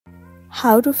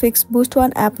How to fix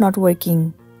BoostOne app not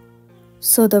working.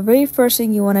 So the very first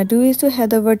thing you want to do is to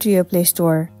head over to your Play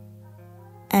Store.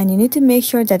 And you need to make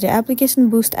sure that your application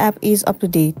Boost app is up to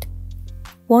date.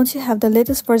 Once you have the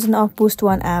latest version of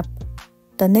BoostOne app,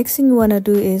 the next thing you want to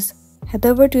do is head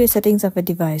over to your settings of a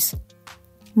device.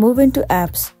 Move into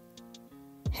Apps.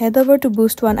 Head over to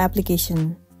BoostOne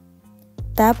application.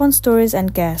 Tap on Storage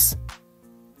and Cache.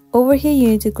 Over here you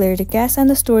need to clear the cache and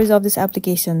the storage of this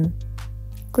application.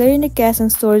 Clearing the cache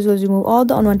and storage will remove all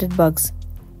the unwanted bugs,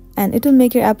 and it will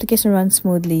make your application run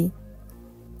smoothly.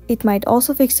 It might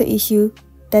also fix the issue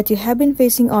that you have been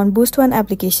facing on BoostOne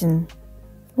application.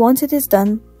 Once it is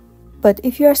done, but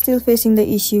if you are still facing the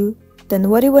issue, then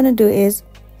what you want to do is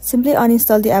simply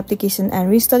uninstall the application and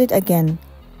reinstall it again.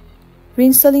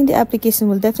 Reinstalling the application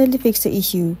will definitely fix the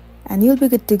issue, and you'll be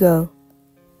good to go.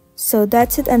 So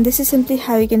that's it, and this is simply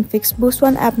how you can fix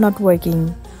BoostOne app not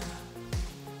working.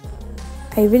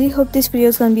 I really hope this video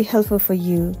is going to be helpful for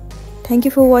you. Thank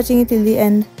you for watching it till the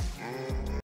end.